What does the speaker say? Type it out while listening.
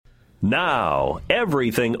Now,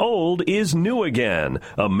 everything old is new again.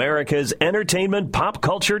 America's entertainment pop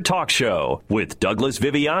culture talk show with Douglas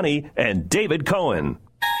Viviani and David Cohen.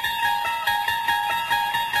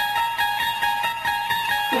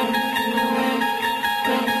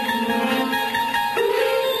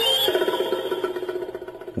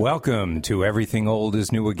 Welcome to Everything Old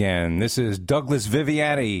is New Again. This is Douglas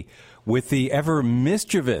Viviani with the ever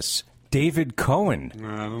mischievous David Cohen.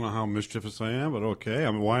 I don't know how mischievous I am, but okay.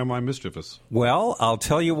 Why am I mischievous? Well, I'll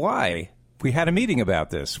tell you why. We had a meeting about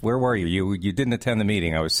this. Where were you? You didn't attend the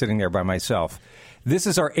meeting. I was sitting there by myself. This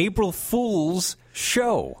is our April Fool's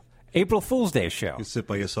show. April Fool's Day show. You sit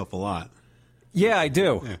by yourself a lot. Yeah, I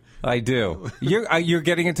do. Yeah. I do. You're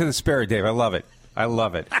getting into the spirit, Dave. I love it. I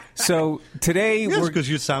love it. So today Yes, because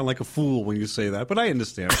you sound like a fool when you say that, but I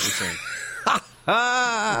understand what you're saying.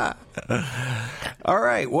 All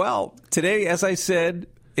right. Well, today, as I said,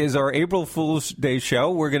 is our April Fool's Day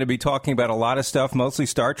show. We're going to be talking about a lot of stuff, mostly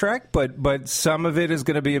Star Trek, but some of it is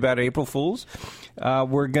going to be about April Fools.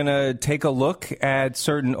 We're going to take a look at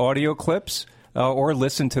certain audio clips or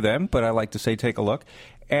listen to them, but I like to say take a look,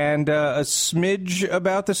 and a smidge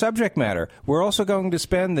about the subject matter. We're also going to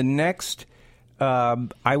spend the next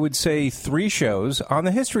I would say 3 shows on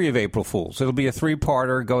the history of April Fools. It'll be a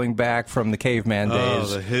 3-parter going back from the caveman days.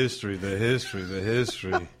 Oh, the history.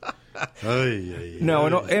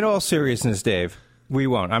 No, in all seriousness, Dave, we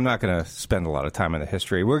won't. I'm not going to spend a lot of time on the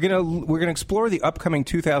history. We're going to explore the upcoming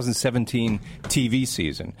 2017 TV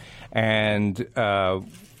season, and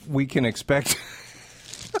we can expect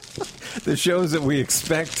the shows that we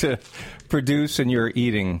expect to produce, and you're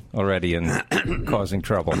eating already and causing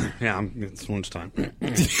trouble. Yeah, it's lunchtime. We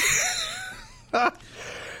have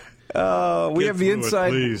the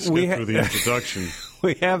inside. Please get through the introduction.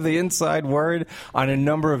 We have the inside word on a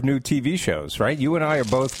number of new TV shows, right? You and I are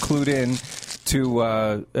both clued in to.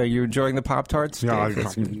 Are you enjoying the Pop-Tarts? Yeah.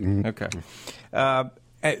 Okay.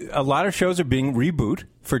 A lot of shows are being reboot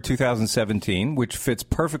for 2017, which fits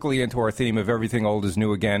perfectly into our theme of Everything Old is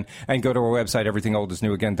New Again. And go to our website,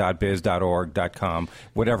 everythingoldisnewagain.biz.org.com.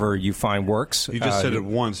 Whatever you find works. You just said it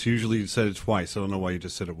once. Usually you said it twice. I don't know why you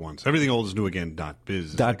just said it once. Everything old is new again.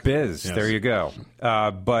 .biz. .biz. Yes. There you go.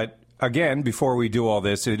 But again, before we do all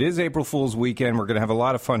this, it is April Fool's weekend. We're going to have a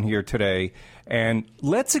lot of fun here today. And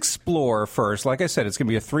let's explore first, like I said, it's going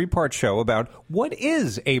to be a 3-part show about what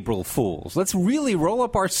is April Fool's. Let's really roll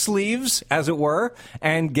up our sleeves, as it were,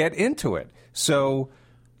 and get into it. So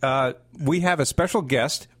we have a special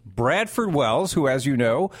guest, Bradford Wells, who, as you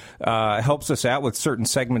know, helps us out with certain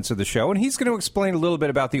segments of the show, and he's going to explain a little bit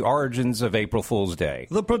about the origins of April Fool's Day.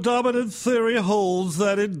 The predominant theory holds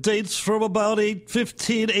that it dates from about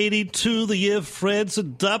 1582, the year France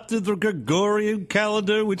adopted the Gregorian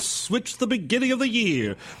calendar, which switched the beginning of the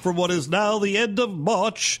year from what is now the end of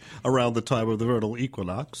March, around the time of the vernal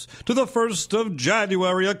equinox, to the 1st of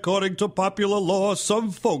January, according to popular law.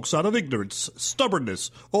 Some folks, out of ignorance,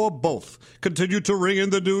 stubbornness, or both, continue to ring in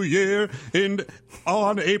the new year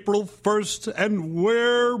on April 1st and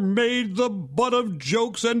were made the butt of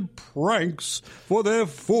jokes and pranks for their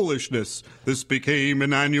foolishness. This became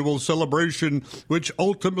an annual celebration which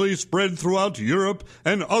ultimately spread throughout Europe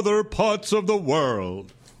and other parts of the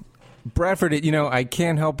world. Bradford, I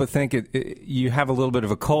can't help but think you have a little bit of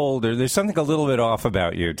a cold, or there's something a little bit off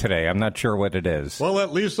about you today. I'm not sure what it is. Well,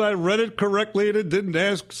 at least I read it correctly and it didn't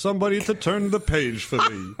ask somebody to turn the page for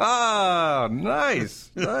me. Ah, nice.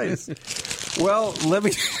 Well, let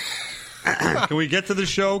me... Can we get to the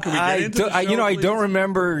show? Can we get into the show, I don't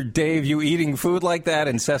remember, Dave, you eating food like that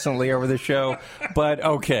incessantly over the show, but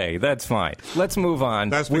okay, that's fine. Let's move on.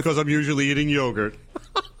 That's because I'm usually eating yogurt.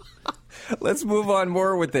 Let's move on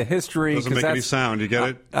more with the history. Doesn't make any sound. You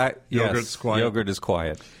get it? Yogurt's quiet. Yogurt is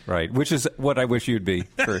quiet, right, which is what I wish you'd be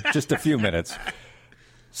for just a few minutes.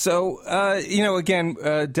 So, again,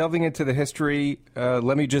 delving into the history,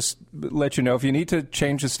 let me just let you know, if you need to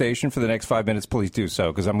change the station for the next 5 minutes, please do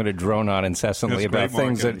so, because I'm going to drone on incessantly about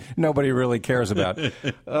things that nobody really cares about.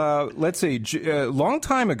 Let's see. A long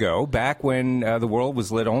time ago, back when the world was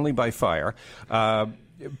lit only by fire,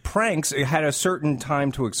 pranks had a certain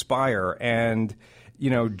time to expire, and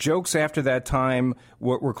jokes after that time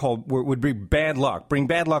would bring bad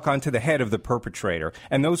luck onto the head of the perpetrator,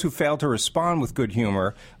 and those who failed to respond with good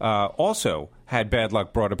humor also had bad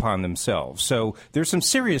luck brought upon themselves. So there's some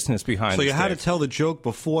seriousness behind So this. you had to Dave. tell the joke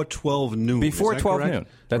before 12 noon. Before is that 12 correct? noon.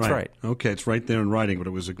 That's right. Okay, it's right there in writing, but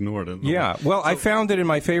it was ignored. Yeah, well, I found it in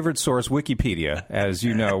my favorite source, Wikipedia, as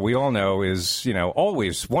you know, we all know is,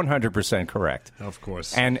 always 100% correct. Of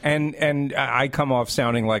course. And I come off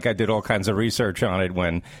sounding like I did all kinds of research on it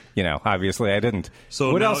when, obviously I didn't.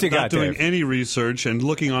 So what now, else you got, not doing Dave? any research and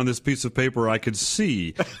looking on this piece of paper, I could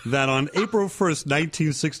see that on April 1st,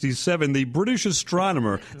 1967, the British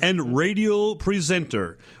astronomer and radio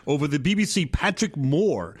presenter over the BBC, Patrick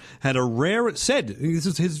Moore, had a rare said this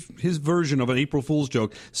is his version of an April Fool's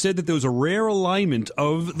joke, said that there was a rare alignment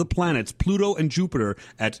of the planets Pluto and Jupiter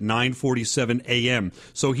at 9:47 a.m.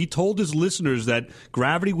 So he told his listeners that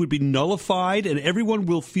gravity would be nullified and everyone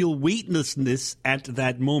will feel weightlessness at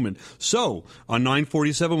that moment. So on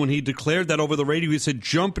 9:47, when he declared that over the radio, he said,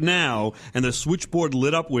 "Jump now," and the switchboard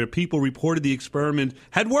lit up where people reported the experiment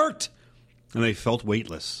had worked. And they felt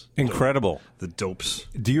weightless. Incredible. The dopes.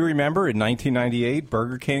 Do you remember in 1998,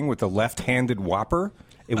 Burger King with the left-handed Whopper?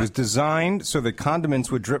 It was designed so that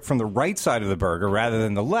condiments would drip from the right side of the burger rather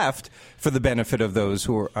than the left for the benefit of those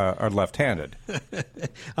who are left-handed.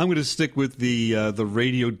 I'm going to stick with the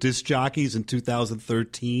radio disc jockeys in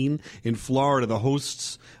 2013. In Florida, the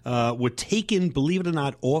hosts were taken, believe it or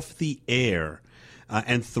not, off the air.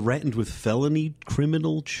 And threatened with felony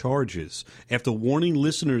criminal charges after warning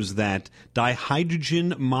listeners that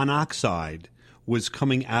dihydrogen monoxide was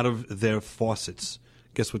coming out of their faucets.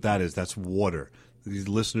 Guess what that is? That's water. These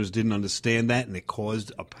listeners didn't understand that, and it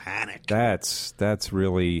caused a panic. That's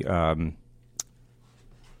really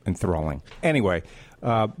enthralling. Anyway,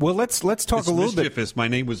 well, let's talk It's a little mischievous. My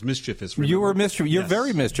name was Mischievous. Remember? You were mischievous. You're Yes.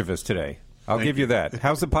 very mischievous today. I'll Thank give you that.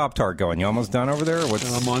 How's the Pop-Tart going? You almost done over there? Or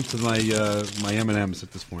what's... I'm on to my M&Ms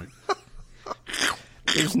at this point.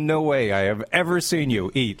 There's no way I have ever seen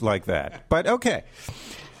you eat like that. But okay.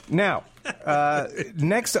 Now,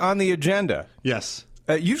 next on the agenda. Yes.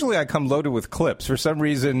 Usually I come loaded with clips. For some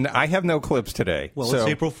reason, I have no clips today. Well, so it's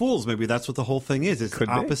April Fool's. Maybe that's what the whole thing is. It's Could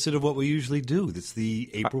be. opposite of what we usually do. It's the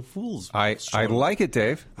April Fool's. I like it,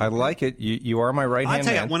 Dave. I like it. You are my I right-hand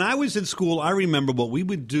tell man. you, when I was in school, I remember what we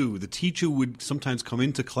would do. The teacher would sometimes come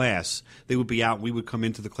into class. They would be out. And we would come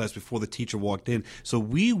into the class before the teacher walked in. So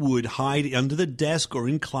we would hide under the desk or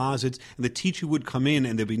in closets, and the teacher would come in,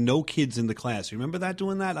 and there'd be no kids in the class. You remember that,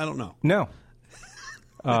 doing that? I don't know. No.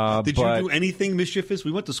 Did you do anything mischievous?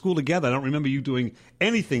 We went to school together. I don't remember you doing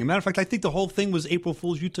anything. As a matter of fact, I think the whole thing was April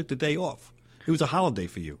Fool's. You took the day off. It was a holiday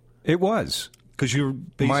for you. It was. Because you're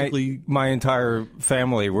basically... My entire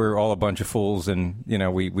family, we're all a bunch of fools, and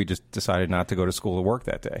we just decided not to go to school or work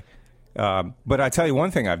that day. But I tell you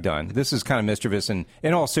one thing I've done. This is kind of mischievous, and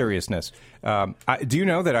in all seriousness, do you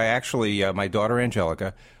know that I actually, my daughter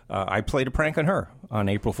Angelica, I played a prank on her on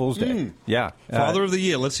April Fool's Day. Yeah, Father of the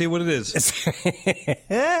Year. Let's see what it is.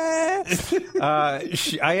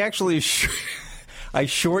 I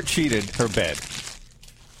short-cheated her bed.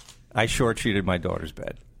 I short-cheated my daughter's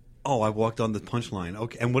bed. Oh, I walked on the punchline.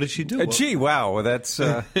 Okay, and what did she do? Gee, wow, that's.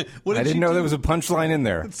 I What did she didn't know do? there was a punchline in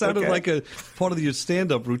there. It sounded Okay. like a part of your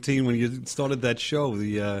stand-up routine when you started that show,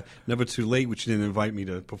 the Never Too Late, which you didn't invite me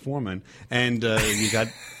to perform in, and you got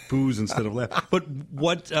booze instead of laugh. But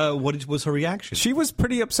what was her reaction? She was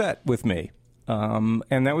pretty upset with me,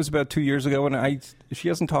 and that was about 2 years ago. And she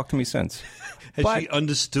hasn't talked to me since. Has But- she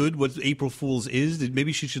understood what April Fool's is?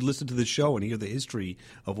 Maybe she should listen to the show and hear the history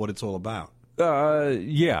of what it's all about.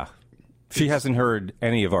 Yeah. She hasn't heard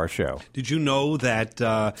any of our show. Did you know that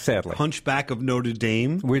Sadly. Hunchback of Notre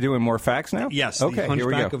Dame? We're doing more facts now? Yes, Okay, the here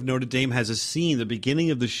we Hunchback go. of Notre Dame has a scene. The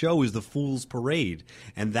beginning of the show is the Fool's Parade,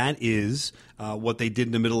 and that is what they did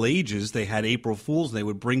in the Middle Ages. They had April Fools, and they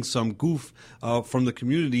would bring some goof from the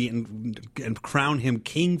community and crown him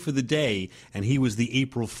king for the day, and he was the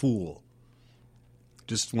April Fool.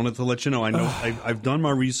 Just wanted to let you know. I know I've done my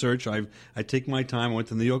research. I take my time. I went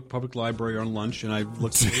to the New York Public Library on lunch, and I've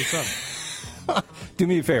looked this up. Do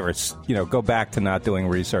me a favor, go back to not doing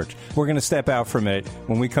research. We're going to step out for a minute.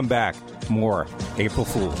 When we come back, more April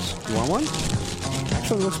Fools. You want one?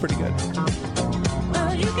 Actually, looks pretty good.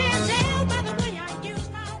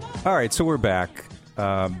 All right, so we're back.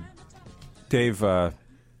 Dave, I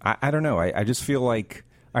don't know. I just feel like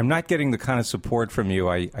I'm not getting the kind of support from you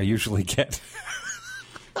I usually get.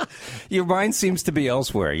 Your mind seems to be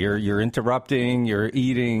elsewhere. You're interrupting, you're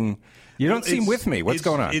eating. You don't seem with me. What's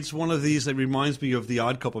going on? It's one of these that reminds me of The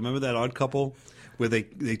Odd Couple. Remember that Odd Couple where they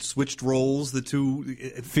switched roles, the two?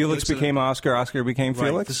 Felix became Oscar, Oscar became Right.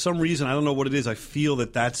 Felix? For some reason, I don't know what it is. I feel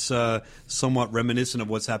that that's somewhat reminiscent of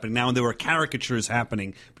what's happening now. And there were caricatures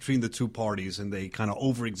happening between the two parties, and they kind of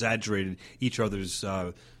over-exaggerated each other's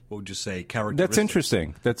what would you say, characteristics.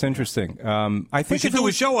 That's interesting. I think we should do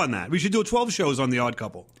a show on that. We should do 12 shows on The Odd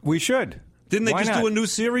Couple. We should. Didn't they Why just not? do a new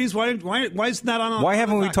series? Why isn't that on? Why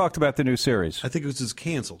haven't we talked about the new series? I think it was just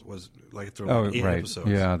canceled. It was like through 8 right. episodes.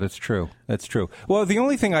 Yeah, that's true. Well, the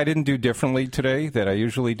only thing I didn't do differently today that I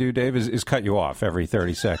usually do, Dave, is cut you off every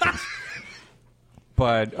 30 seconds.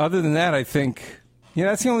 But other than that, I think... Yeah,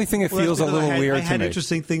 that's the only thing that feels a little weird to me. I had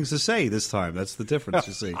interesting things to say this time. That's the difference,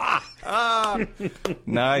 you see.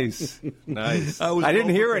 Nice. I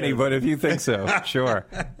didn't hear any, but if you think so, sure.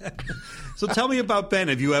 So tell me about Ben.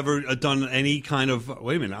 Have you ever done any kind of...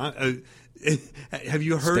 Wait a minute. Have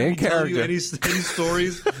you heard me tell you any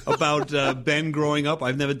stories about Ben growing up?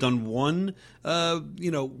 I've never done one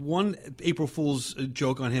April Fool's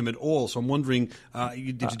joke on him at all. So I'm wondering,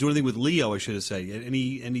 did you do anything with Leo? I should have said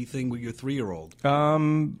anything with your 3-year-old?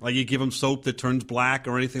 Like you give him soap that turns black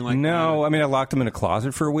or anything like that? No, I mean I locked him in a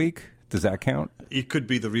closet for a week. Does that count? It could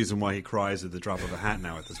be the reason why he cries at the drop of a hat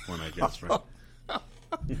now. At this point, I guess, right?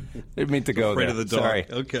 Didn't mean to go Afraid there. of the dark. Sorry.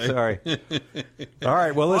 Okay. Sorry. All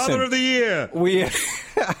right. Well, listen. Father of the Year.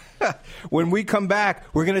 When we come back,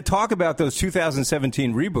 we're going to talk about those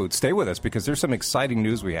 2017 reboots. Stay with us because there's some exciting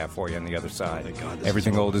news we have for you on the other side. Oh my God,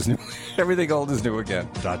 Everything old is new. Everything old is new again.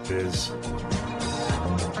 .biz.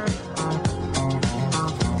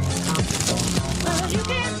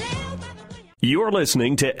 You're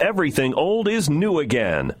listening to Everything Old is New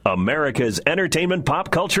Again, America's entertainment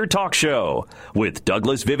pop culture talk show with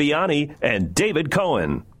Douglas Viviani and David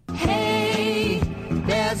Cohen. Hey,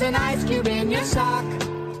 there's an ice cube in your sock.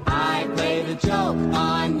 I played a joke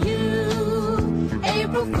on you.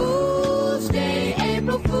 April Fool's Day,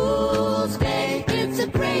 April Fool's Day. It's a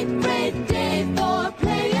great, great day for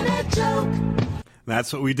playing a joke.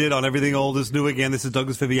 That's what we did on Everything Old is New Again. This is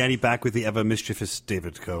Douglas Viviani back with the ever mischievous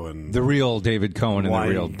David Cohen. The real David Cohen and the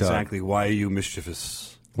real Doug. Exactly. Why are you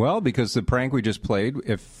mischievous? Well, because the prank we just played,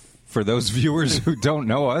 for those viewers who don't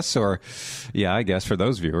know us, or, I guess for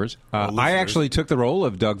those viewers, I actually took the role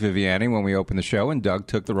of Doug Viviani when we opened the show, and Doug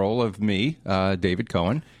took the role of me, David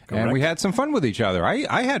Cohen. Correct. And we had some fun with each other.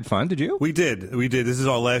 I had fun. Did you? We did. This is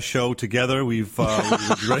our last show together. We've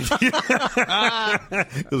because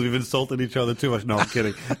we've insulted each other too much. No, I'm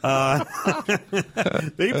kidding.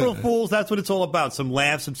 April Fools. That's what it's all about. Some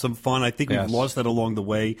laughs and some fun. I think we've lost that along the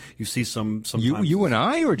way. You see some. You and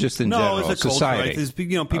I, or just in general? No, it's a society.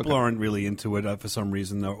 Culture, right? People aren't really into it for some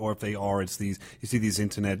reason, or if they are, it's these. You see these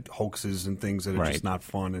internet hoaxes and things that are just not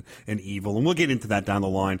fun and evil. And we'll get into that down the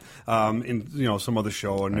line in some other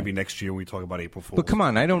show, or maybe next year when we talk about April Fools. But come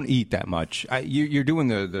on, I don't eat that much. You're doing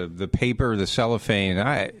the paper, the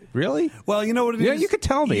cellophane. Really? Well, you know what it is? Yeah, you could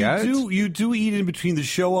tell me. You do eat in between the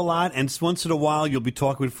show a lot, and once in a while you'll be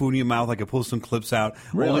talking with food in your mouth. I can pull some clips out.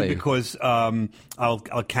 Really? Only because I'll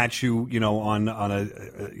catch you, on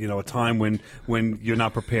a time when you're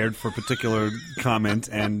not prepared for a particular comment,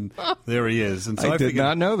 and there he is. And so I did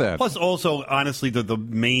not know that. Plus, also, honestly, the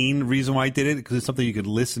main reason why I did it because it's something you could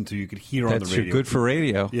listen to, you could hear on the radio. Good for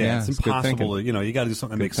radio. Yeah, it's impossible. You got to do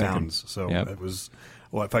something that makes sounds. So it was.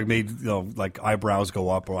 Well, if I made like eyebrows go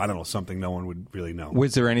up, or I don't know, something no one would really know.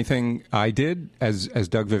 Was there anything I did as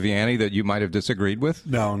Doug Viviani that you might have disagreed with?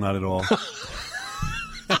 No, not at all.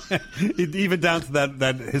 Even down to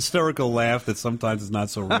that hysterical laugh that sometimes is not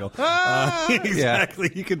so real.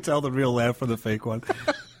 Exactly, you can tell the real laugh from the fake one.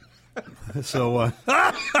 So,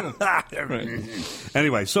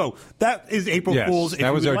 anyway, so that is April Fool's. If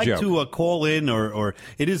that was you would our like joke. to call in, or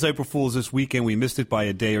it is April Fool's this weekend. We missed it by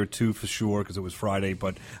a day or two for sure because it was Friday.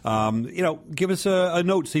 But give us a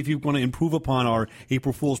note. See if you want to improve upon our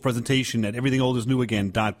April Fool's presentation at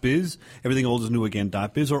everythingoldisnewagain.biz,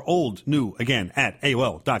 everythingoldisnewagain.biz, or oldnewagain at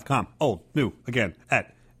AOL.com. Old new again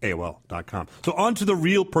at AOL.com. So on to the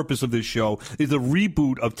real purpose of this show is the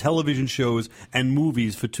reboot of television shows and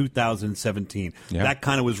movies for 2017. Yeah. That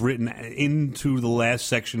kind of was written into the last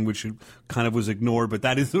section, which kind of was ignored, but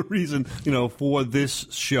that is the reason, for this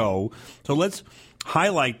show. So let's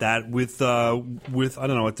highlight that with I don't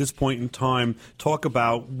know, at this point in time, talk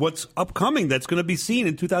about what's upcoming that's going to be seen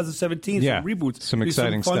in 2017. Yeah, some reboots. some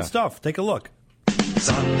exciting fun stuff. Take a look.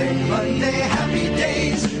 Sunday, Monday, happy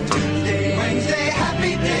days. Tuesday, Wednesday,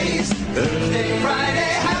 happy days. Thursday, Friday,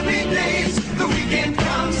 happy days. The weekend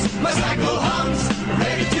comes, my cycle hums,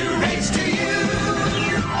 ready to race to you.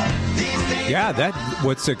 Yeah,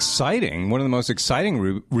 what's exciting, one of the most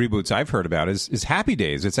exciting reboots I've heard about is Happy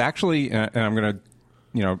Days. It's actually, and I'm going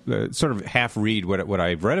to sort of half read what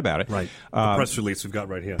I've read about it. Right. The press release we've got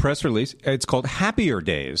right here. Press release. It's called Happier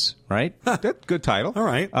Days, right? Good title. All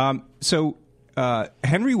right. So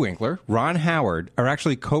Henry Winkler, Ron Howard are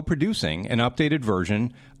actually co-producing an updated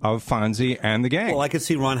version of Fonzie and the Gang. Well, I could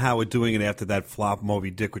see Ron Howard doing it after that flop Moby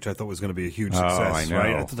Dick, which I thought was going to be a huge success. I know.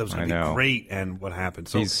 Right? I thought that was going to be great, and what happened?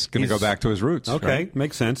 So he's going to go back to his roots. Okay, right?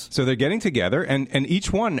 Makes sense. So they're getting together, and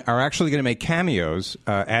each one are actually going to make cameos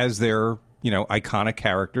as their iconic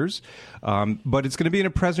characters. But it's going to be in a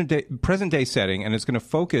present day setting, and it's going to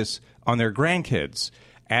focus on their grandkids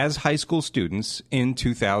as high school students in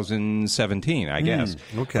 2017, I guess.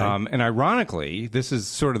 Okay. And ironically, this is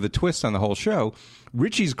sort of the twist on the whole show.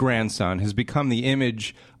 Richie's grandson has become the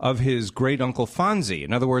image of his great uncle Fonzie.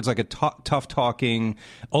 In other words, like a tough-talking,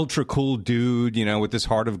 ultra-cool dude, with this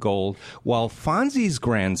heart of gold. While Fonzie's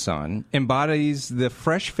grandson embodies the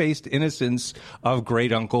fresh-faced innocence of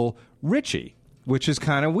great uncle Richie, which is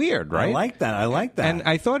kind of weird, right? I like that. And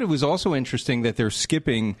I thought it was also interesting that they're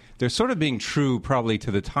sort of being true probably to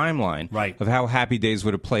the timeline of how Happy Days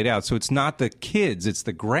would have played out. So it's not the kids, it's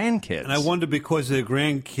the grandkids. And I wonder, because they're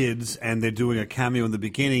grandkids and they're doing a cameo in the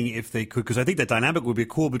beginning, if they could, because I think that dynamic would be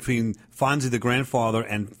cool between Fonzie the grandfather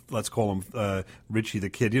and, let's call him Richie the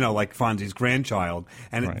kid, like Fonzie's grandchild.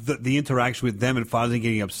 And the interaction with them and Fonzie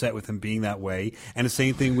getting upset with him being that way. And the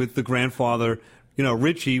same thing with the grandfather,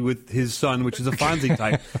 Richie with his son, which is a Fonzie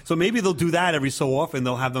type. So maybe they'll do that every so often.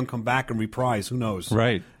 They'll have them come back and reprise. Who knows?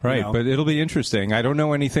 Right. But it'll be interesting. I don't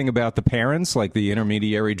know anything about the parents, like the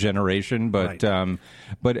intermediary generation, but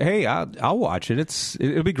hey, I'll watch it.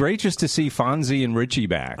 It'll be great just to see Fonzie and Richie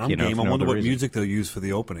back. I'm game. I wonder what music they'll use for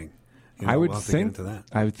the opening. I would think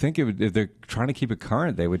if they're trying to keep it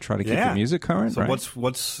current, they would try to keep the music current. So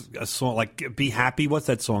what's a song like "Be Happy"? What's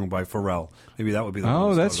that song by Pharrell? Maybe that would be the one.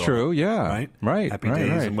 Oh, that's true. Off. Yeah, right. Happy Days.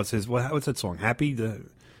 Right. And what's that song? Happy,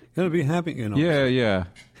 gonna be happy. Yeah.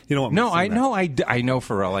 You know what? No, I know. I know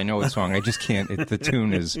Pharrell. I know a song. I just can't. The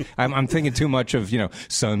tune is. I'm thinking too much of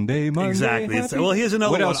Sunday, Monday. Exactly. Well, here's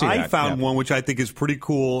another one. I found one which I think is pretty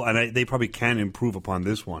cool, and they probably can improve upon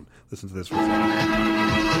this one. Listen to this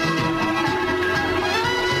one.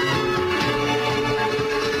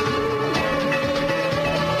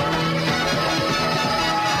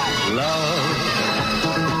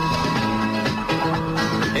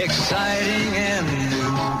 Exciting and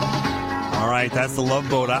new. All right, that's the Love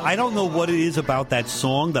Boat. I don't know what it is about that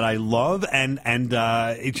song that I love, and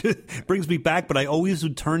it just brings me back. But I always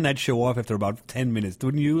would turn that show off after about 10 minutes,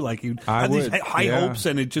 wouldn't you? Like you had these high hopes,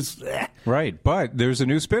 and it just right. But there's a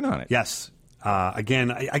new spin on it. Yes.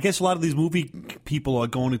 Again, I guess a lot of these movie people are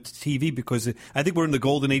going to TV because I think we're in the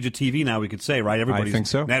golden age of TV now, we could say, right? I think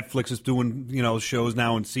so. Netflix is doing, shows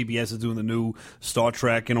now, and CBS is doing the new Star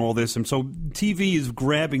Trek and all this. And so TV is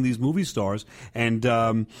grabbing these movie stars. And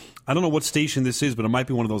I don't know what station this is, but it might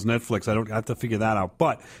be one of those Netflix. I have to figure that out.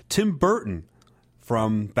 But Tim Burton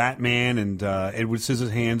from Batman and Edward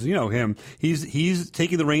Scissorhands, him. He's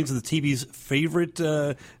taking the reins of the TV's favorite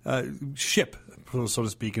ship, so to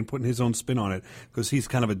speak, and putting his own spin on it, because he's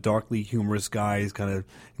kind of a darkly humorous guy. He's kind of,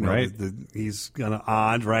 he's kind of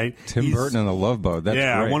odd, right? Tim Burton and the Love Boat. That's great.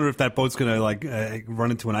 I wonder if that boat's going to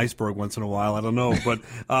run into an iceberg once in a while. I don't know, but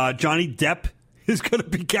Johnny Depp is going to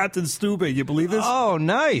be Captain Stupid. You believe this? Oh,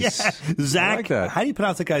 nice. Yeah. Zach, like that. How do you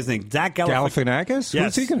pronounce that guy's name? Zach Galifianakis?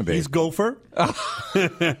 Yes. Who's he going to be? He's Gopher.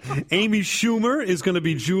 Amy Schumer is going to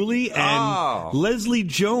be Julie, and Leslie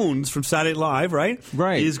Jones from Saturday Night Live,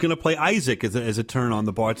 right, is going to play Isaac as a turn on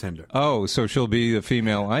the bartender. Oh, so she'll be the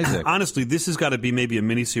female Isaac. Honestly, this has got to be maybe a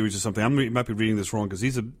miniseries or something. I might be reading this wrong because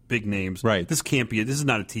these are big names. Right. This can't be. This is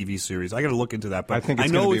not a TV series. I got to look into that. But I think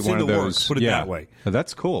it's know going to it's be one in of the those. works. Put it that way.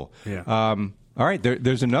 That's cool. Yeah. All right,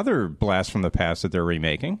 there's another blast from the past that they're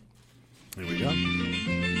remaking. Here we go.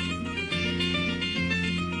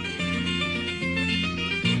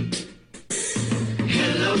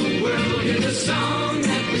 Hello world, here's a song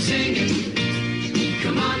that we're singing.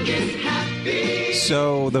 Come on, get happy.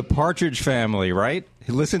 So the Partridge Family, right?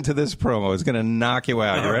 Listen to this promo. It's going to knock you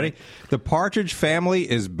out. You ready? The Partridge Family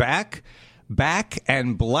is back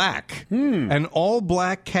and black. An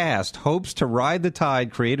all-black cast hopes to ride the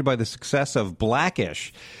tide created by the success of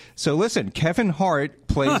Blackish. So listen, Kevin Hart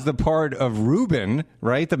plays the part of Reuben,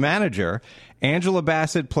 right, the manager. Angela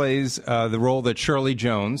Bassett plays the role that Shirley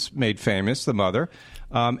Jones made famous, the mother.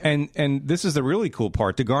 And this is the really cool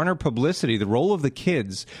part. To garner publicity, the role of the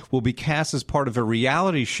kids will be cast as part of a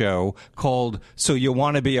reality show called So You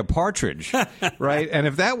Want to Be a Partridge, right? And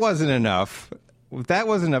if that wasn't enough...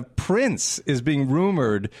 Prince is being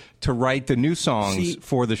rumored to write the new songs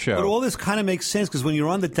for the show. But all this kind of makes sense because when you're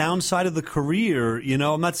on the downside of the career,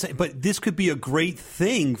 I'm not saying, but this could be a great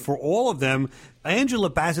thing for all of them Angela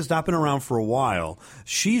Bassett's not been around for a while.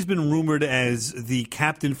 She's been rumored as the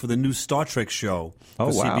captain for the new Star Trek show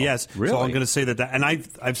for CBS. Really? So I'm going to say that, and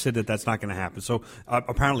I've said that that's not going to happen. So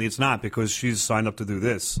apparently it's not, because she's signed up to do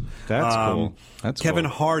this. That's cool. Kevin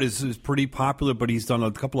cool. Hart is pretty popular, but he's done a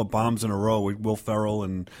couple of bombs in a row with Will Ferrell,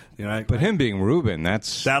 and But him being Ruben,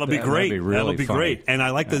 that'll be great. That'll be funny. great. And I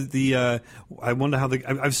like I wonder how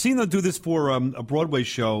I've seen them do this for a Broadway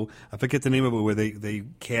show. I forget the name of it, where they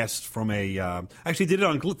cast from a. Actually, did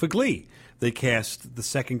it for Glee. They cast the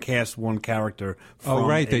second cast one character. From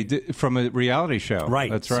they did from a reality show. Right,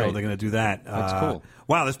 that's right. So they're going to do that. That's cool.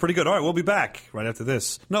 Wow, that's pretty good. All right, we'll be back right after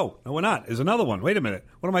this. No, we're not. There's another one. Wait a minute.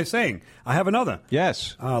 What am I saying? I have another.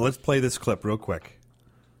 Yes. Let's play this clip real quick.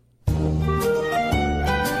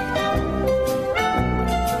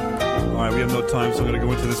 All right, we have no time, so I'm going to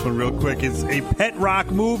go into this one real quick. It's a Pet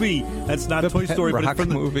Rock movie. That's not Toy Story, but it's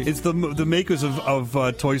from it's the makers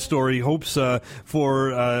of Toy Story hopes to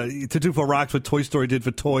do for rocks what Toy Story did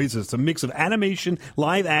for toys. It's a mix of animation,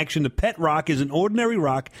 live action. The Pet Rock is an ordinary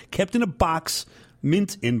rock kept in a box,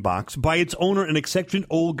 mint in box, by its owner, an eccentric.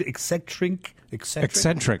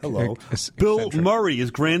 Hello. Bill Murray. His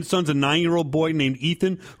grandson's a 9-year-old boy named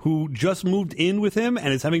Ethan who just moved in with him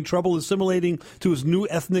and is having trouble assimilating to his new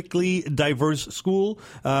ethnically diverse school.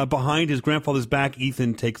 Behind his grandfather's back,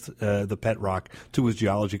 Ethan takes the Pet Rock to his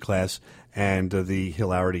geology class, and the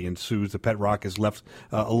hilarity ensues. The Pet Rock is left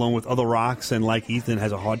alone with other rocks, and like Ethan,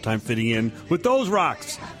 has a hard time fitting in with those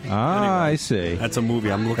rocks. Anyway, I see. That's a movie.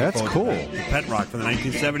 I'm looking That's forward cool. to. The Pet Rock from the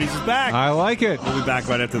 1970s is back. I like it. We'll be back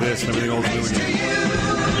right after this, and everything old is new again.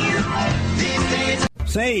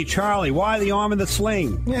 Say, Charlie, why the arm in the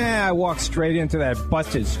sling? Yeah, I walked straight into that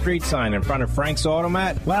busted street sign in front of Frank's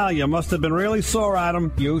Automat. Well, you must have been really sore at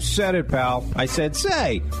him. You said it, pal. I said,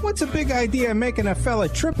 say, what's a big idea making a fella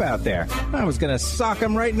trip out there? I was going to sock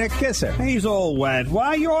him right in the kisser. He's all wet.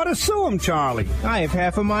 Why, you ought to sue him, Charlie. I have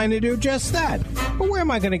half a mind to do just that. But where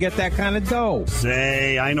am I going to get that kind of dough?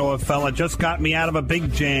 Say, I know a fella just got me out of a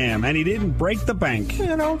big jam, and he didn't break the bank.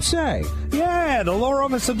 You don't say. Yeah, the law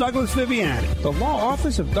office of Douglas Viviani. The law office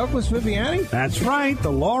of Douglas Viviani? That's right,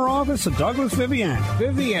 the law office of Douglas Viviani.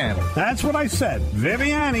 Viviani. That's what I said,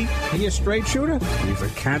 Viviani. He a straight shooter? He's a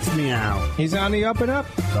cat's meow. He's on the up and up?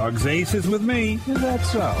 Doug's ace is with me. Is that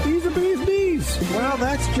so? He's a bee's knees. Well,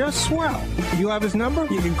 that's just swell. You have his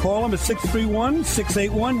number? You can call him at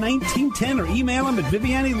 631-681-1910 or email him at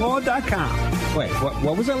vivianilaw.com. Wait,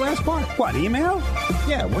 what was that last part? What, email?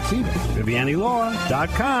 Yeah, what's email?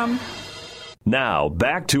 vivianilaw.com. Now,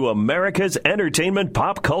 back to America's entertainment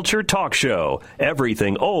pop culture talk show.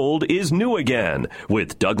 Everything old is new again,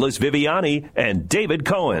 with Douglas Viviani and David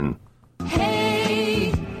Cohen.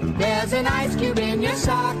 Hey, there's an ice cube in your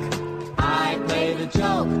sock. I played a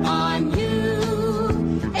joke on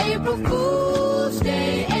you. April Fool's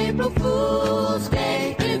Day, April Fool's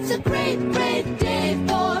Day. It's a great, great day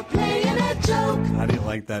for playing a joke. How do you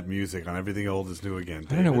like that music on Everything Old is New Again,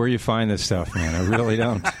 David? I don't know where you find this stuff, man. I really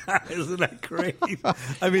don't. Isn't that great?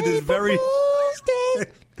 I mean,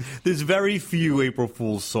 there's very few April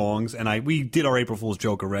Fool's songs, and we did our April Fool's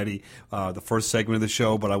joke already, the first segment of the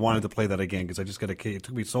show, but I wanted to play that again because it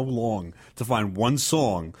took me so long to find one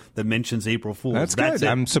song that mentions April Fool's. That's good. it.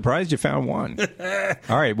 I'm surprised you found one.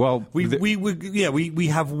 All right, well, we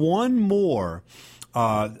have one more.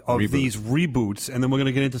 Of these reboots, and then we're going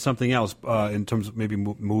to get into something else in terms of maybe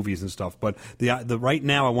movies and stuff. But the right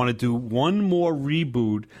now, I want to do one more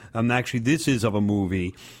reboot. Actually, this is of a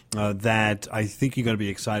movie that I think you're going to be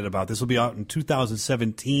excited about. This will be out in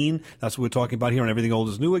 2017. That's what we're talking about here on Everything Old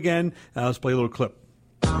is New Again. Let's play a little clip.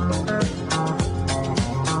 You know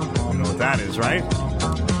what that is, right?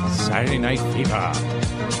 Saturday Night Fever.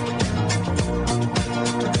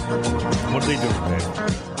 What are they doing, Dave?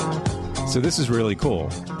 So this is really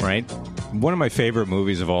cool, right? One of my favorite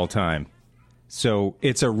movies of all time. So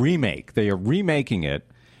it's a remake. They are remaking it.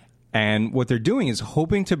 And what they're doing is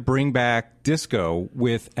hoping to bring back disco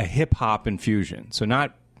with a hip-hop infusion. So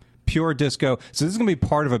not pure disco. So this is going to be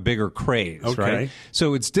part of a bigger craze, right?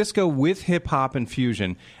 So it's disco with hip-hop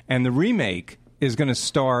infusion. And the remake is going to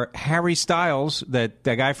star Harry Styles, that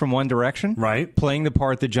guy from One Direction, right, playing the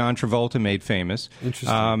part that John Travolta made famous.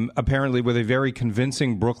 Interesting. Apparently with a very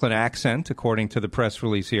convincing Brooklyn accent, according to the press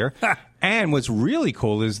release here. And what's really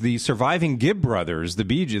cool is the surviving Gibb brothers,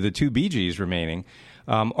 the two Bee Gees remaining,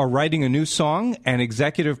 are writing a new song and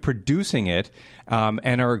executive producing it,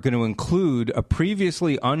 and are going to include a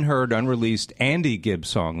previously unheard, unreleased Andy Gibb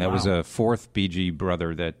song. That was a fourth Bee Gee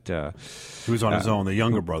brother that... he was on his own, the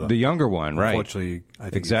younger brother. The younger one, right. Unfortunately, I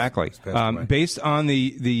think exactly. he's passed away. Based on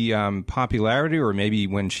the popularity, or maybe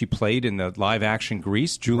when she played in the live-action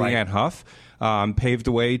Grease, Julianne Hough paved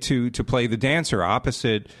the way to play the dancer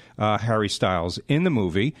opposite Harry Styles in the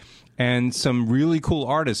movie. And some really cool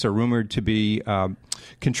artists are rumored to be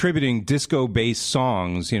contributing disco-based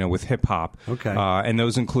songs, with hip-hop. Okay. And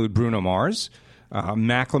those include Bruno Mars,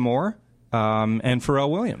 Macklemore, and Pharrell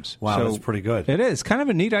Williams. Wow, So that's pretty good. It is. Kind of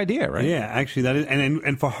a neat idea, right? Yeah, actually, that is,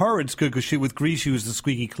 and for her, it's good because with Grease, she was the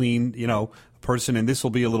squeaky clean, person, and this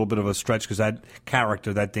will be a little bit of a stretch because that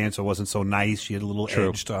character, that dancer, wasn't so nice. She had a little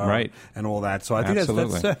edge to her, Right. and all that. So I think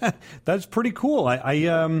Absolutely. that's pretty cool.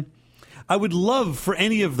 I would love for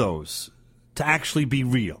any of those to actually be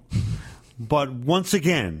real, but once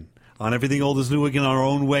again. On Everything Old is New Again, our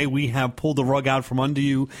own way, we have pulled the rug out from under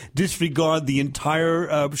you. Disregard the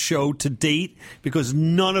entire show to date because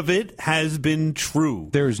none of it has been true.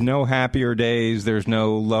 There's no Happier Days. There's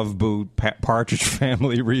no Love Boot, Partridge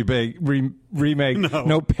Family remake,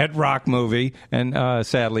 no Pet Rock movie, and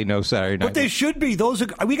sadly, no Saturday Night. But there should be.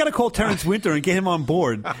 We got to call Terrence Winter and get him on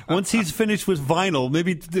board. Once he's finished with Vinyl,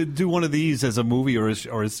 maybe do one of these as a movie or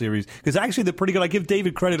a series. Because actually, they're pretty good. I give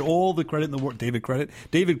David credit, all the credit in the world. David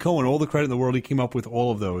Cohen, all the credit in the world. He came up with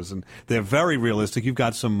all of those, and they're very realistic. You've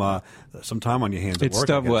got some time on your hands. It's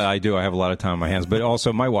stuff what I do. I have a lot of time on my hands, but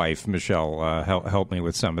also my wife Michelle helped me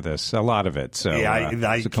with some of this, a lot of it. So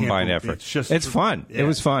it's a combined effort. It's fun. Yeah. It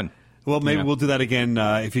was fun. Well, maybe we'll do that again.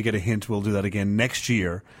 If you get a hint, we'll do that again next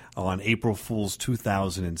year on April Fool's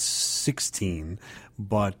 2016.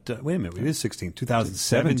 But wait a minute, it is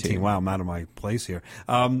 2017. Wow, I'm out of my place here.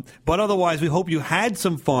 But otherwise, we hope you had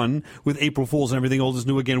some fun with April Fool's and Everything Old is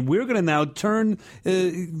New Again. We're going to now turn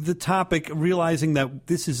the topic, realizing that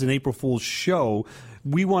this is an April Fool's show.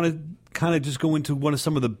 We want to kind of just go into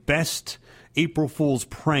some of the best April Fool's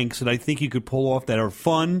pranks that I think you could pull off that are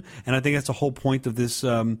fun, and I think that's the whole point of this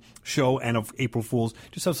show and of April Fool's.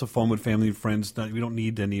 Just have some fun with family and friends. We don't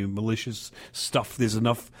need any malicious stuff. There's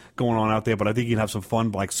enough going on out there, but I think you can have some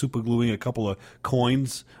fun, like super gluing a couple of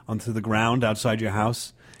coins onto the ground outside your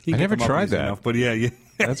house. I never tried that. Enough, but yeah.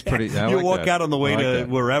 That's pretty. You like walk that. out on the way to that.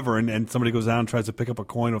 wherever, and somebody goes down and tries to pick up a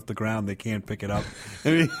coin off the ground. They can't pick it up. I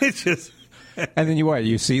mean, it's just... And then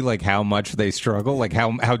you see like how much they struggle, like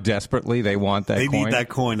how desperately they want that coin. They need that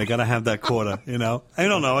coin. They got to have that quarter, I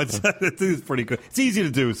don't know. It's pretty good. It's easy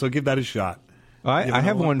to do, so give that a shot. I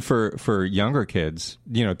have one for younger kids,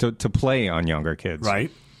 to play on younger kids.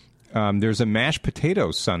 Right. There's a mashed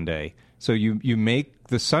potato sundae. So you make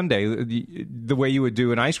the sundae the way you would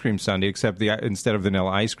do an ice cream sundae, except instead of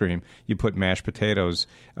vanilla ice cream, you put mashed potatoes.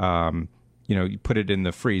 You put it in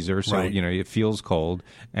the freezer so right. It feels cold,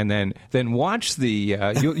 and then watch the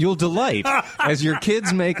you'll delight as your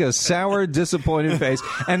kids make a sour, disappointed face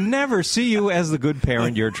and never see you as the good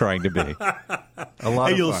parent you're trying to be. A lot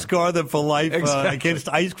and of you'll fun. scar them for life Exactly. against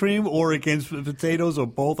ice cream or against potatoes or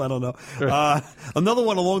both. I don't know. Another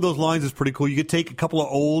one along those lines is pretty cool. You could take a couple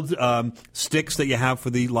of old sticks that you have for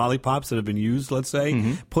the lollipops that have been used, let's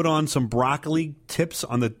say, put on some broccoli tips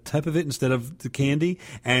on the tip of it instead of the candy,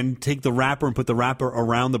 and take the wrapper and put the wrapper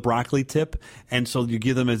around the broccoli tip, and so you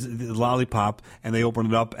give them as a lollipop, and they open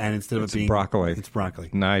it up, and instead of it being broccoli, it's broccoli.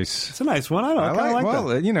 Nice. It's a nice one. I don't know. I like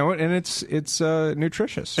that. And it's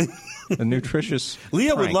nutritious. A nutritious.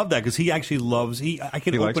 Leo would prank. love that because he actually loves. I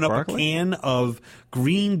can He likes open up broccoli? a can of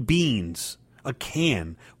green beans,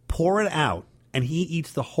 pour it out, and he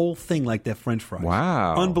eats the whole thing like they're French fries.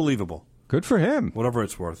 Wow. Unbelievable. Good for him. Whatever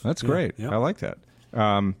it's worth. That's Yeah, great. yeah. I like that.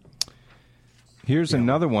 Here's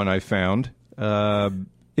another one I found.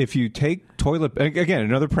 If you take again,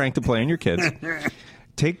 another prank to play on your kids.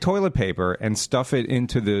 Take toilet paper and stuff it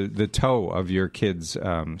into the toe of your kids'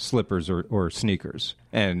 slippers or sneakers,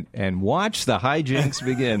 and watch the hijinks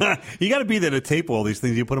begin. You got to be there to tape all these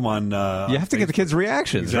things. You put them on. You have to get the kids'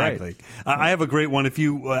 reactions. Exactly. Right? I have a great one. If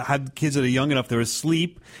you have kids that are young enough, they're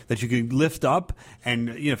asleep, that you can lift up, and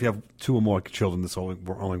if you have two or more children, this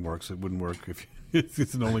only works. It wouldn't work if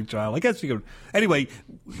it's an only child. I guess you could. Anyway,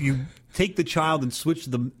 you take the child and switch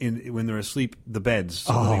them when they're asleep the beds.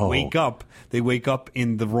 So when they wake up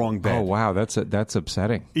in the wrong bed. Oh wow, that's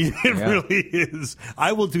upsetting. It really is.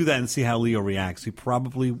 I will do that and see how Leo reacts. He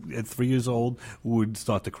probably at 3 years old would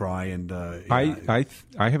start to cry. And I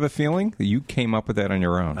have a feeling that you came up with that on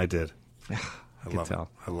your own. I did. I love tell. it.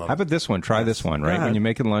 I love How about this one? Try this one. Right when you're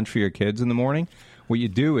making lunch for your kids in the morning, what you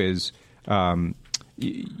do is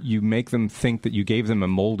you make them think that you gave them a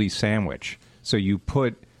moldy sandwich. So you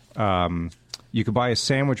put. You could buy a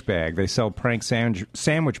sandwich bag. They sell prank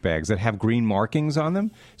sandwich bags that have green markings on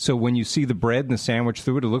them. So when you see the bread and the sandwich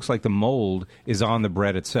through it, it looks like the mold is on the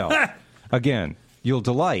bread itself. Again, you'll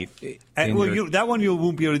delight. That one you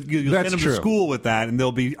won't be able to. You'll send them to school with that, and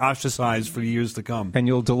they'll be ostracized for years to come. And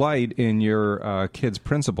you'll delight in your kid's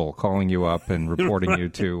principal calling you up and reporting you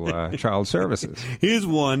to child services. Here's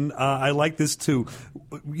one. I like this too.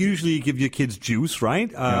 Usually, you give your kids juice,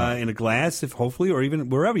 right, in a glass, if hopefully, or even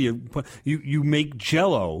wherever you make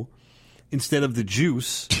Jell-O instead of the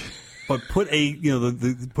juice. But put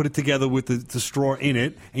put it together with the straw in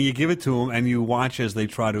it, and you give it to them, and you watch as they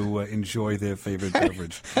try to enjoy their favorite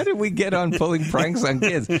beverage. How did we get on pulling pranks on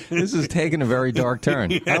kids? This is taking a very dark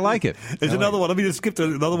turn. I like it. There's another one. Let me just skip to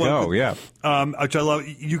another one. Oh, yeah. Which I love.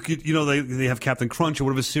 You could, they have Captain Crunch or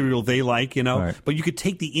whatever cereal they like, right. But you could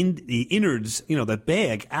take the innards, that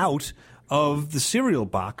bag out of the cereal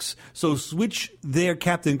box. So switch their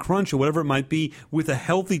Captain Crunch or whatever it might be with a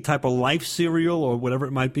healthy type of Life cereal or whatever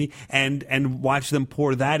it might be, and watch them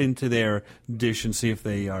pour that into their dish and see if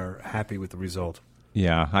they are happy with the result.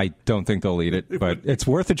 Yeah, I don't think they'll eat it, but it's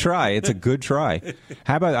worth a try. It's a good try.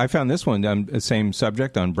 How about, I found this one, same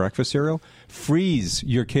subject on breakfast cereal. Freeze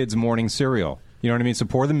your kids' morning cereal. You know what I mean? So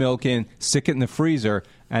pour the milk in, stick it in the freezer,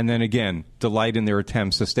 and then again, delight in their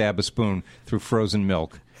attempts to stab a spoon through frozen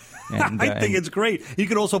milk. And, I think it's great. You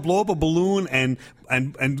could also blow up a balloon and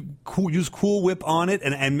use Cool Whip on it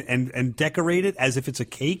and decorate it as if it's a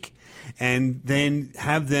cake, and then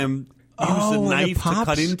have them use a knife to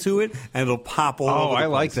cut into it, and it'll pop all over the place.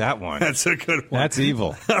 Like that one. That's a good one. That's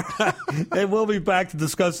evil. All right. And we'll be back to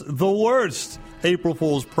discuss the worst April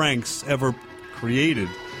Fool's pranks ever created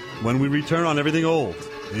when we return on Everything Old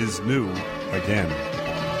is New Again.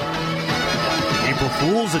 April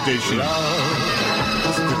Fool's edition.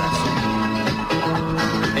 Listen to that.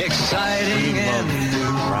 Exciting and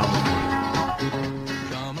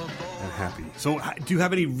happy. So, do you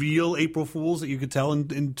have any real April Fools that you could tell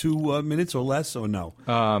in 2 minutes or less, or no?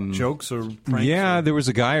 Jokes or pranks? Yeah, there was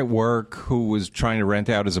a guy at work who was trying to rent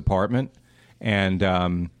out his apartment, and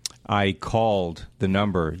I called the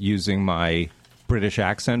number using my British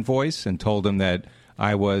accent voice and told him that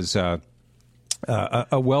I was a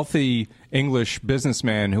wealthy English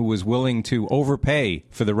businessman who was willing to overpay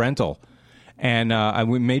for the rental. And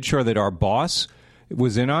we made sure that our boss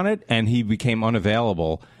was in on it, and he became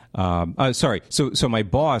unavailable. So my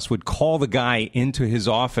boss would call the guy into his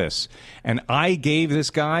office, and I gave this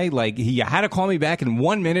guy, he had to call me back in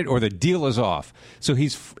 1 minute or the deal is off. So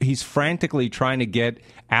he's frantically trying to get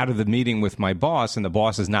out of the meeting with my boss, and the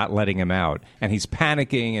boss is not letting him out. And he's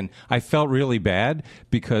panicking, and I felt really bad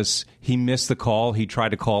because he missed the call. He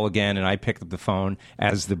tried to call again, and I picked up the phone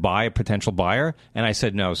as the potential buyer, and I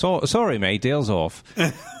said, no, sorry, mate, deal's off.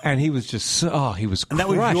 And he was just, he was crushed. And that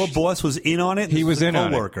was your boss was in on it? He was in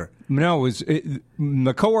on it. Coworker. No,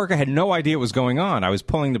 the coworker had no idea what was going on. I was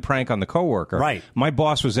pulling the prank on the coworker. Right. My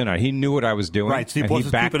boss was in on it. He knew what I was doing. Right, so your boss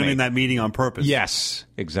was keeping him in that meeting on purpose. Yes,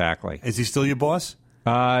 exactly. Is he still your boss?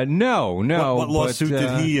 No. What lawsuit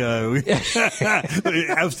did he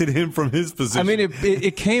ousted him from his position? I mean,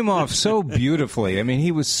 it came off so beautifully. I mean,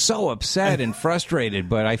 he was so upset and frustrated,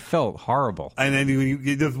 but I felt horrible. And then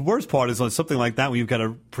the worst part is on something like that when you've got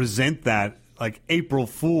to present that like April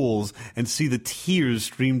Fools and see the tears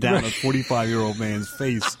stream down a 45-year-old man's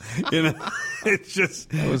face. It's just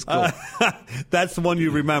that was cool. That's the one you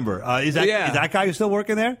remember. Is that guy still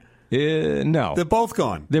working there? No. They're both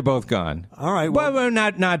gone. They're both gone. All right. Well,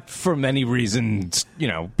 not for many reasons,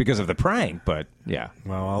 because of the prank, but yeah.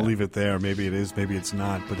 Well, I'll leave it there. Maybe it is, maybe it's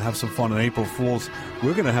not. But have some fun on April Fools.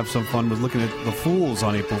 We're going to have some fun with looking at the fools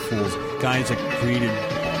on April Fools. Guys that created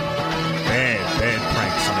bad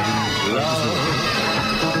pranks on everything.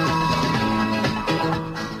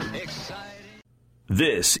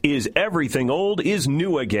 This is Everything Old is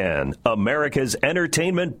New Again, America's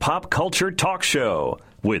entertainment pop culture talk show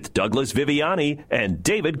with Douglas Viviani and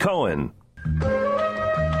David Cohen.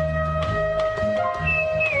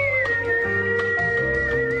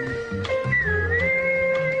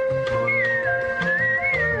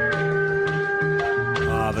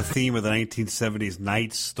 The theme of the 1970s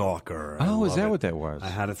Night Stalker. Oh, is that what that was? I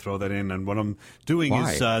had to throw that in, and what I'm doing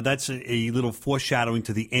is that's a little foreshadowing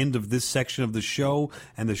to the end of this section of the show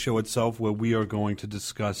and the show itself, where we are going to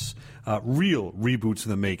discuss real reboots in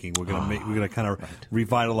the making. We're going to kind of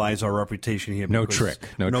revitalize our reputation here. No trick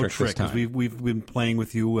because we've been playing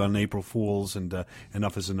with you on April Fools, and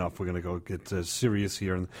enough is enough. We're going to go get serious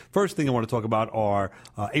here. And the first thing I want to talk about are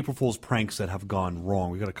April Fools pranks that have gone wrong.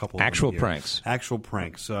 We got a couple of actual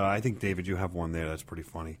pranks. I think, David, you have one there that's pretty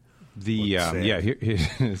funny.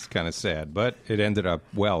 It's kind of sad, but it ended up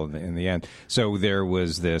well in the end. So there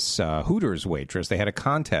was this Hooters waitress. They had a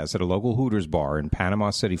contest at a local Hooters bar in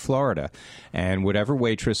Panama City, Florida, and whatever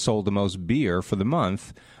waitress sold the most beer for the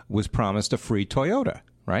month was promised a free Toyota,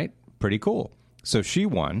 right? Pretty cool. So she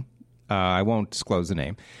won. I won't disclose the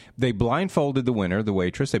name. They blindfolded the winner, the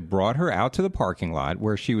waitress. They brought her out to the parking lot,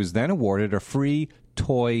 where she was then awarded a free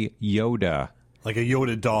toy Yoda. Like a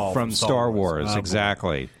Yoda doll from Star Wars. Oh,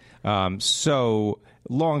 exactly. So,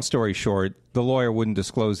 long story short, the lawyer wouldn't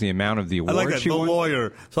disclose the amount of the award. I like that,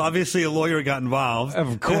 lawyer. So obviously a lawyer got involved.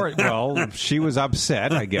 Of course. Well, she was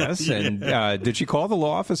upset, I guess. And did she call the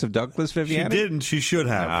law office of Douglas Viviani? She didn't. She should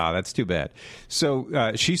have. Ah, that's too bad.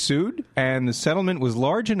 So she sued, and the settlement was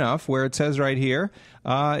large enough where it says right here,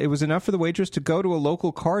 it was enough for the waitress to go to a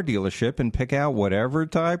local car dealership and pick out whatever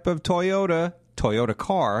type of Toyota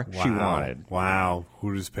car she wanted. Wow.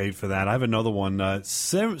 Hooters paid for that. I have another one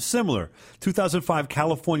similar. 2005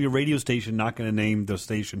 California radio station, not going to name the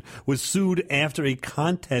station, was sued after a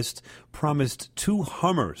contest promised 2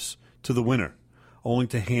 Hummers to the winner, only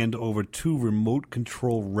to hand over 2 remote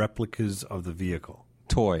control replicas of the vehicle.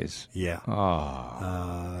 Toys. Yeah.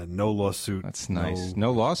 Oh. No lawsuit. That's nice.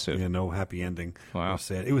 No lawsuit. Yeah, no happy ending. Wow.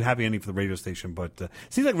 Sad. It was a happy ending for the radio station, but it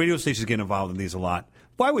seems like radio stations get involved in these a lot.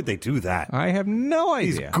 Why would they do that? I have no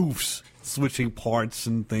idea. These goofs, switching parts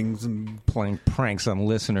and things and playing pranks on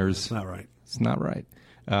listeners. It's not right. It's not right.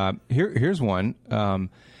 Here's one. And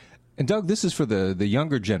Doug, this is for the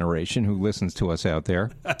younger generation who listens to us out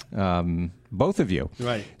there. Both of you.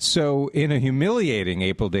 Right. So in a humiliating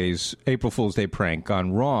April Fool's Day prank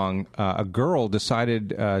gone wrong, a girl decided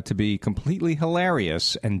to be completely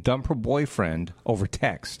hilarious and dump her boyfriend over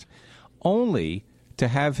text, only to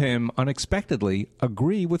have him unexpectedly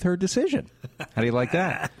agree with her decision. How do you like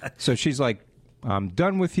that? So she's like, I'm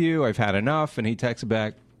done with you. I've had enough. And he texts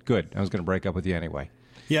back, good. I was going to break up with you anyway.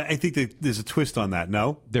 Yeah, I think that there's a twist on that,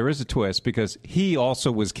 no? There is a twist because he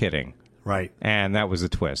also was kidding. Right. And that was a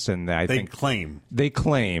twist. And I think They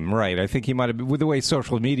claim, right. I think he might have been, with the way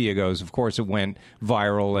social media goes, of course, it went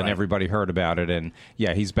viral and everybody heard about it. And,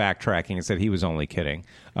 yeah, he's backtracking and said he was only kidding.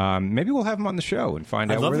 Maybe we'll have him on the show and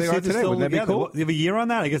find out where they are today. Wouldn't that be cool? You have a year on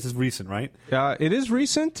that? I guess it's recent, right? It is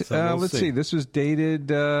recent. So let's see. This was dated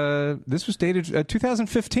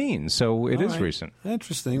 2015, so it is recent.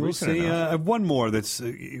 Interesting. Recent we'll see. enough. I have one more that's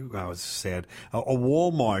it's sad. A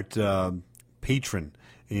Walmart patron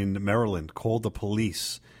in Maryland called the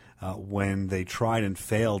police when they tried and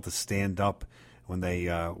failed to stand up when they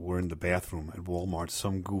were in the bathroom at Walmart.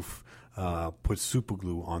 Some goof put super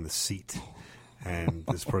glue on the seat, and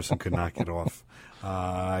this person could not get off.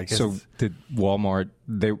 I guess so did Walmart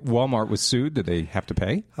was sued? Did they have to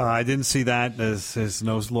pay? I didn't see that. There's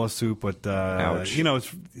no lawsuit, but Ouch.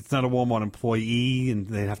 It's not a Walmart employee, and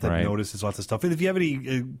they have to have notices, lots of stuff. And if you have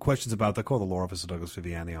any questions about that, call the law office of Douglas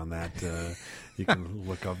Viviani on that. You can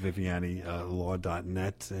look up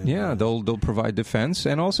vivianilaw.net. Yeah, they'll provide defense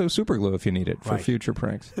and also super glue if you need it for future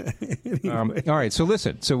pranks. All right, so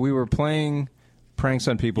listen. So we were playing pranks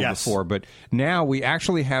on people before, but now we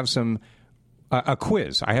actually have a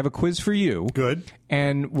quiz. I have a quiz for you. Good.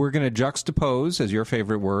 And we're going to juxtapose, as your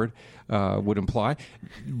favorite word would imply,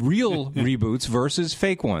 real reboots versus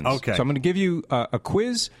fake ones. Okay. So I'm going to give you a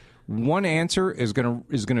quiz. One answer is going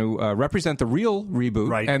to represent the real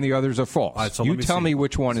reboot, and the others are false. All right, so you tell me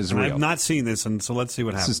which one is real. I've not seen this, and so let's see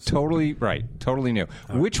what happens. This is totally new.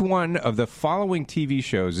 Which one of the following TV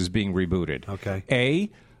shows is being rebooted? Okay. A,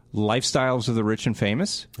 Lifestyles of the Rich and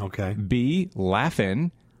Famous. Okay. B,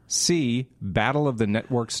 Laugh-In. C, Battle of the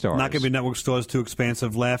Network Stars. Not going to be Network Stars, too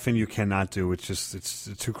expansive. Laughing, you cannot do. It's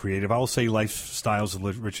too creative. I will say Lifestyles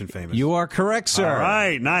of Rich and Famous. You are correct, sir. All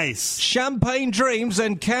right, nice. Champagne dreams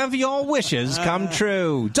and caviar wishes come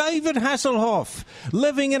true. David Hasselhoff,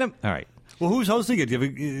 living in a... All right. Well, who's hosting it? You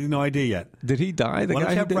have no idea yet. Did he die? Why don't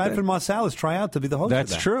you have Bradford Marsalis try out to be the host of that?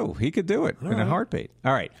 That's true. He could do it in a heartbeat.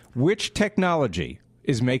 All right. Which technology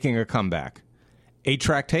is making a comeback?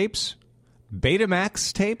 8-track tapes?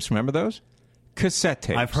 Betamax tapes, remember those? Cassette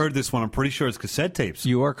tapes. I've heard this one. I'm pretty sure it's cassette tapes.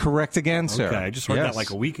 You are correct again, sir. Okay, I just heard that like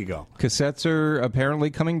a week ago. Cassettes are apparently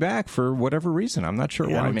coming back for whatever reason. I'm not sure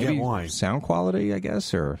why. I don't Maybe get why. Sound quality, I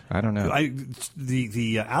guess, or I don't know.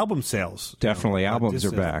 The album sales. Definitely, albums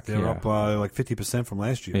are back. They're up like 50% from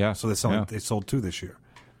last year. Yeah. So they sold 2 this year.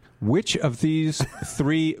 Which of these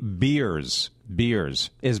 3 beers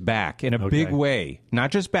is back in a big way?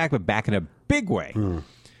 Not just back, but back in a big way.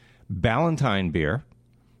 Ballantine beer,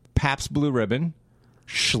 Pabst Blue Ribbon,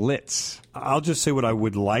 Schlitz. I'll just say what I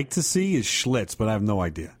would like to see is Schlitz, but I have no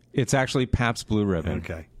idea. It's actually Pabst Blue Ribbon.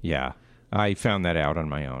 Okay. Yeah. I found that out on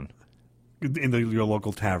my own. in your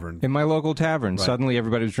local tavern. In my local tavern, Right. suddenly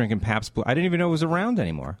everybody was drinking Pabst Blue. I didn't even know it was around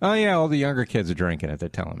anymore. Oh, yeah, all the younger kids are drinking it, they're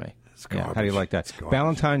telling me. Yeah, how do you like that? It's garbage.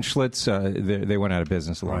 Valentine Schlitz, they went out of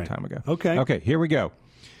business a long Right. time ago. Okay. Okay, here we go.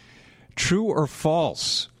 True or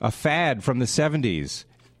false, a fad from the 70s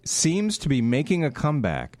seems to be making a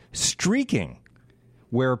comeback. Streaking,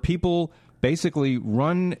 where people basically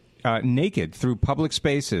run naked through public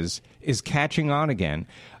spaces, is catching on again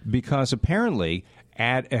because apparently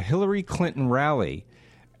at a Hillary Clinton rally,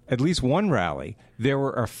 at least one rally, there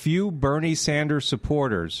were a few Bernie Sanders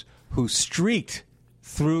supporters who streaked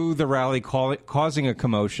through the rally, causing a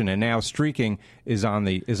commotion, and now streaking is on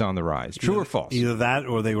the rise. True or false? Either that,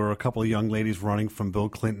 or they were a couple of young ladies running from Bill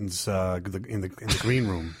Clinton's in the green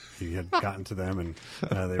room. He had gotten to them, and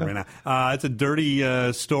they ran out. It's a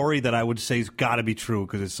dirty story that I would say has got to be true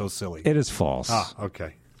because it's so silly. It is false. Ah,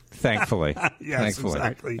 okay. Thankfully. Yes, Thankfully.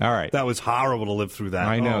 exactly. All right. That was horrible to live through that.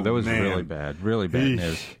 I know. Oh, that was man. really bad. Really bad Eesh.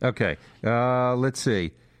 news. Okay. Let's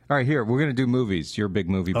see. All right, here. We're going to do movies. You're a big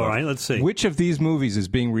movie buff. All right, let's see. Which of these movies is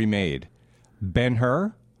being remade?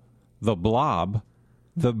 Ben-Hur, The Blob,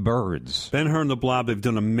 The Birds. Ben-Hur and The Blob, they've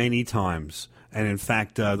done them many times. And in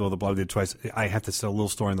fact, The Blob did twice. I have to tell a little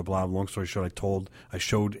story on The Blob. Long story short, I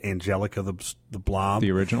showed Angelica the Blob.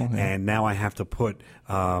 The original? Yeah. And now I have to put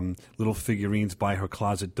little figurines by her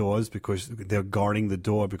closet doors because they're guarding the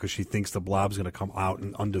door because she thinks the Blob's going to come out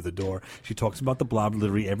and under the door. She talks about the Blob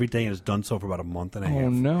literally every day and has done so for about a month and a half. Oh,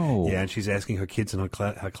 no. Yeah, and she's asking her kids in her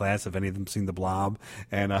class if any of them seen the Blob.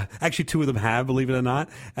 And actually, 2 of them have, believe it or not.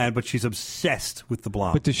 But she's obsessed with the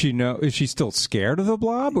Blob. But does she know? Is she still scared of the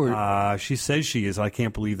Blob? Or She says she is. I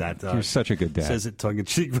can't believe that. You're such a good dad. Says it tongue in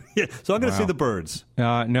cheek. Yeah. So I'm going to say The Birds.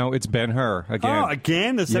 no, it's Ben-Hur again. Oh,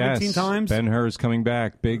 again? The 17 Yes, times? Ben-Hur is coming back.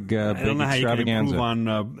 Big, I big don't know how you can extravaganza. improve on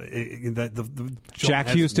the Jack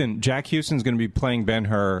Houston. Jack Houston's going to be playing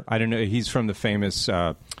Ben-Hur. I don't know. He's from the famous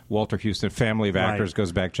Walter Houston family of actors. Right.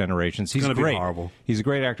 Goes back generations. He's gonna be great. horrible. He's a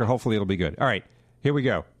great actor. Hopefully, it'll be good. All right, here we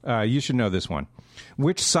go. You should know this one.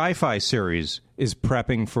 Which sci-fi series is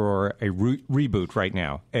prepping for a reboot right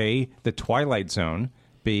now? A. The Twilight Zone.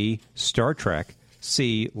 B. Star Trek.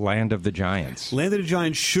 C. Land of the Giants. Land of the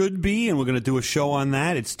Giants should be, and we're going to do a show on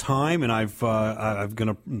that. It's time, and I'm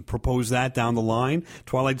going to propose that down the line.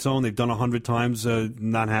 Twilight Zone, they've done 100 times,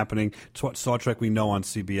 not happening. Star Trek, we know on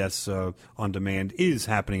CBS On Demand, is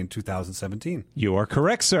happening in 2017. You are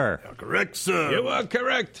correct, sir. Correct, sir. You are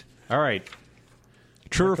correct. All right.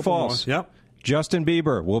 True or false? more. Yep. Justin Justin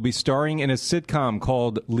Bieber will be starring in a sitcom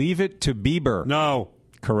called Leave It to Bieber. No.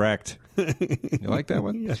 Correct. You like that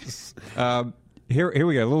one? Yes. Here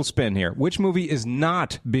we go. A little spin here. Which movie is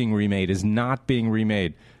not being remade?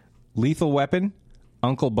 Lethal Weapon,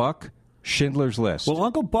 Uncle Buck, Schindler's List. Well,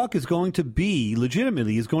 Uncle Buck is going to be,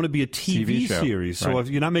 legitimately, is going to be a TV show. series. So Right. if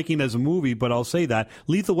you're not making it as a movie, but I'll say that.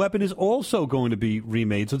 Lethal Weapon is also going to be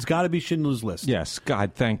remade, so it's got to be Schindler's List. Yes.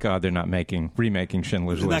 God, thank God they're not remaking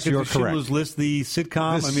Schindler's Isn't that List. 'cause You're it's correct. Schindler's List, the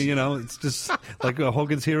sitcom? This- I mean, it's just like a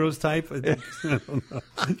Hogan's Heroes type.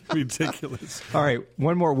 Ridiculous. All right,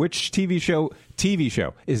 one more. Which TV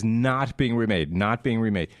show is not being remade?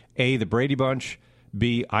 A, The Brady Bunch,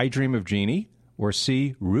 B, I Dream of Jeannie, or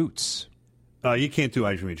C, Roots? You can't do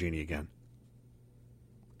I Dream of Jeannie again.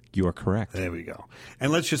 You are correct. There we go.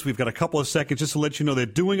 And we've got a couple of seconds just to let you know they're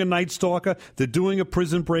doing a Night Stalker, they're doing a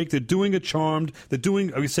Prison Break, they're doing a Charmed, they're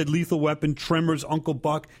doing, we said Lethal Weapon, Tremors, Uncle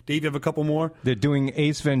Buck. Dave, you have a couple more? They're doing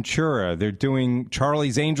Ace Ventura. They're doing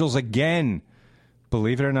Charlie's Angels again.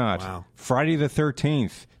 Believe it or not. Wow. Friday the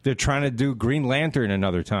 13th. They're trying to do Green Lantern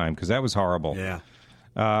another time because that was horrible. Yeah.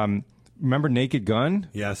 Remember Naked Gun?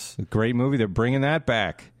 Yes. A great movie. They're bringing that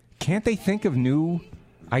back. Can't they think of new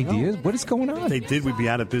ideas? What is going on? If they did, we'd be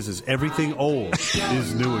out of business. Everything old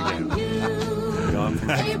is new again.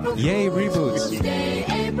 Yay, reboots.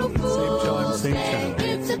 April Fool's time, same Day. channel.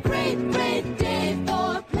 It's a great, great day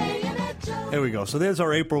for playing a joke. There we go. So there's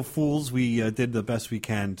our April Fools. We did the best we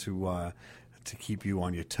can to keep you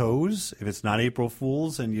on your toes. If it's not April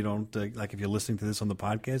Fools and you don't, like if you're listening to this on the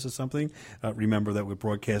podcast or something, remember that we're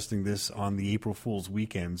broadcasting this on the April Fools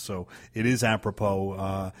weekend. So it is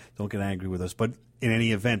apropos. Don't get angry with us. But in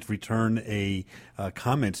any event, return a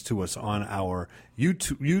comment to us on our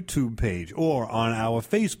YouTube page or on our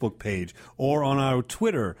Facebook page or on our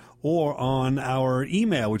Twitter or on our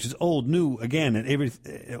email, which is oldnewagan at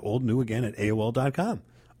AOL.com.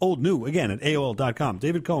 Oldnewagan at AOL.com.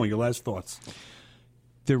 David Cohen, your last thoughts.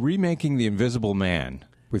 They're remaking The Invisible Man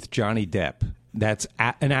with Johnny Depp. That's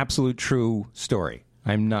an absolute true story.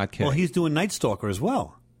 I'm not kidding. Well, he's doing Night Stalker as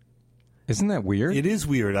well. Isn't that weird? It is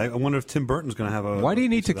weird. I wonder if Tim Burton's going to have a... Why do you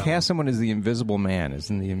need to piece of that cast someone as the Invisible Man?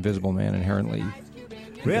 Isn't the Invisible Man inherently...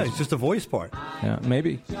 Really? It's just a voice part. Yeah,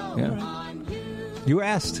 maybe. Yeah. You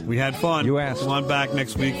asked. We had fun. You asked. Come on back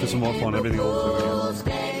next week for some more fun. Everything old is new again.